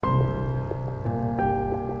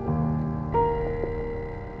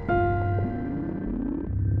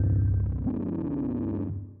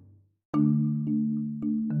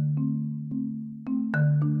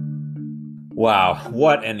Wow,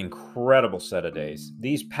 what an incredible set of days.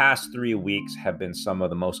 These past 3 weeks have been some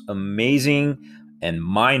of the most amazing and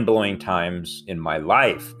mind blowing times in my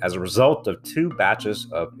life as a result of two batches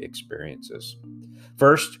of experiences.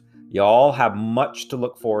 First, y'all have much to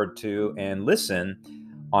look forward to and listen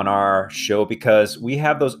on our show because we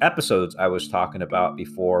have those episodes I was talking about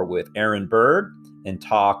before with Aaron Bird and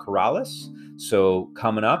Ta Corrales. So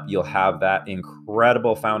coming up, you'll have that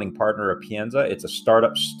incredible founding partner of Pienza. It's a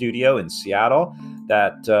startup studio in Seattle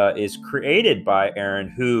that is created by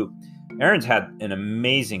Aaron, Aaron's had an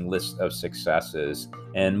amazing list of successes.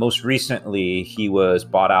 And most recently, he was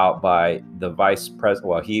bought out by the vice president.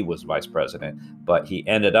 Well, he was vice president, but he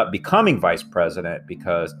ended up becoming vice president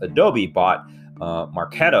because Adobe bought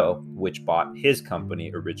Marketo, which bought his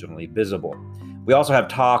company originally, Visible. We also have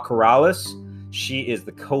Ta Corrales. She is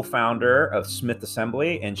the co-founder of Smith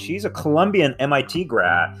Assembly, and she's a Columbian MIT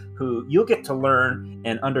grad who you'll get to learn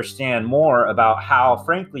and understand more about how,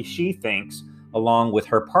 frankly, she thinks, along with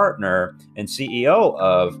her partner and CEO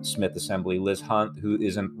of Smith Assembly, Liz Hunt, who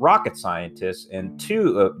is a rocket scientist, and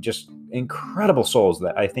two just incredible souls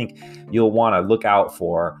that I think you'll want to look out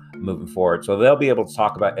for moving forward. So they'll be able to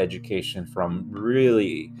talk about education from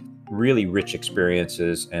really rich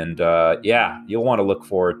experiences. And you'll want to look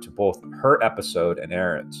forward to both her episode and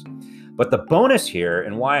Aaron's. But the bonus here,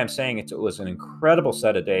 and why I'm saying it was an incredible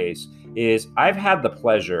set of days, is I've had the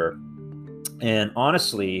pleasure and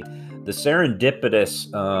honestly the serendipitous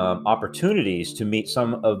opportunities to meet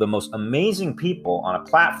some of the most amazing people on a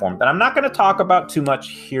platform that I'm not going to talk about too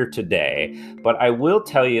much here today, but I will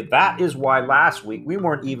tell you that is why last week we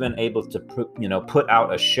weren't even able to put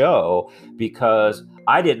out a show, because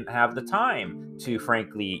I didn't have the time to,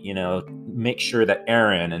 frankly, make sure that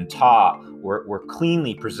Aaron and Ta were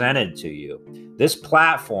cleanly presented to you. This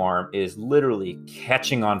platform is literally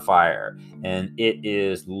catching on fire, and it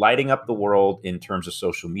is lighting up the world in terms of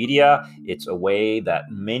social media. It's a way that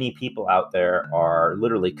many people out there are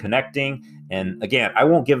literally connecting. And again, I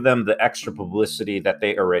won't give them the extra publicity that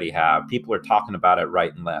they already have. People are talking about it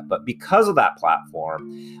right and left. But because of that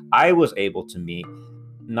platform, I was able to meet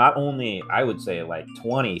not only, I would say, like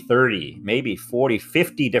 20, 30, maybe 40,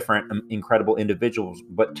 50 different incredible individuals,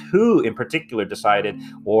 but two in particular decided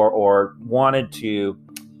or wanted to,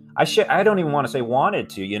 I don't even want to say wanted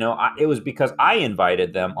to, it was because I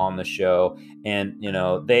invited them on the show, and,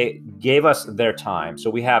 they gave us their time. So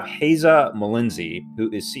we have Heza Malinzi, who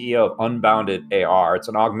is CEO of Unbounded AR. It's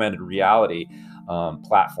an augmented reality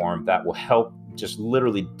platform that will help just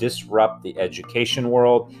literally disrupt the education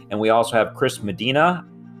world. And we also have Chris Medina.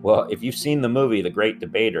 Well, if you've seen the movie, The Great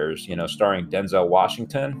Debaters, starring Denzel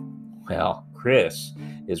Washington, well, Chris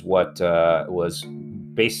is what was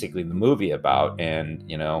basically the movie about. And,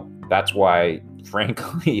 that's why,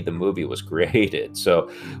 frankly, the movie was created. So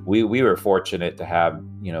we were fortunate to have,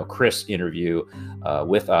 Chris interview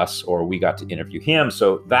with us, or we got to interview him.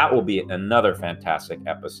 So that will be another fantastic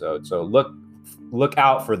episode. So look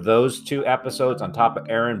out for those two episodes on top of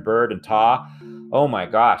Aaron Bird and Ta. Oh my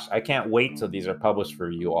gosh, I can't wait till these are published for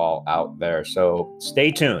you all out there. So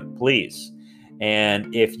stay tuned, please.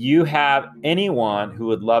 And if you have anyone who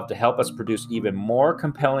would love to help us produce even more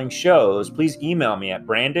compelling shows, please email me at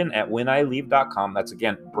brandon@whenileave.com. That's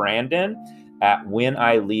again,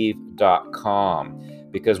 brandon@whenileave.com,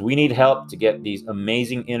 because we need help to get these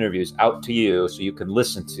amazing interviews out to you so you can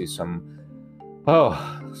listen to some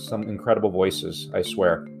incredible voices, I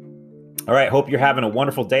swear. All right, hope you're having a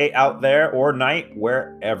wonderful day out there, or night,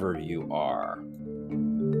 wherever you are.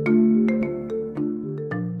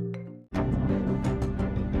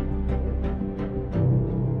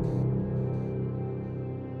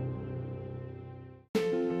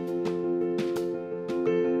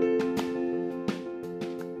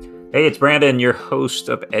 Hey, it's Brandon, your host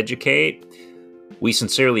of Educate. We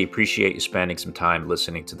sincerely appreciate you spending some time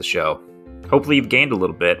listening to the show. Hopefully you've gained a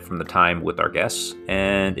little bit from the time with our guests,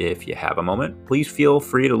 and if you have a moment, please feel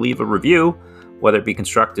free to leave a review, whether it be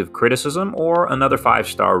constructive criticism or another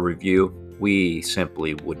 5-star review. We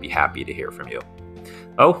simply would be happy to hear from you.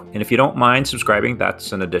 Oh, and if you don't mind subscribing,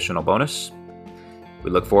 that's an additional bonus.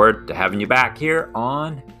 We look forward to having you back here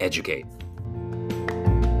on Educate.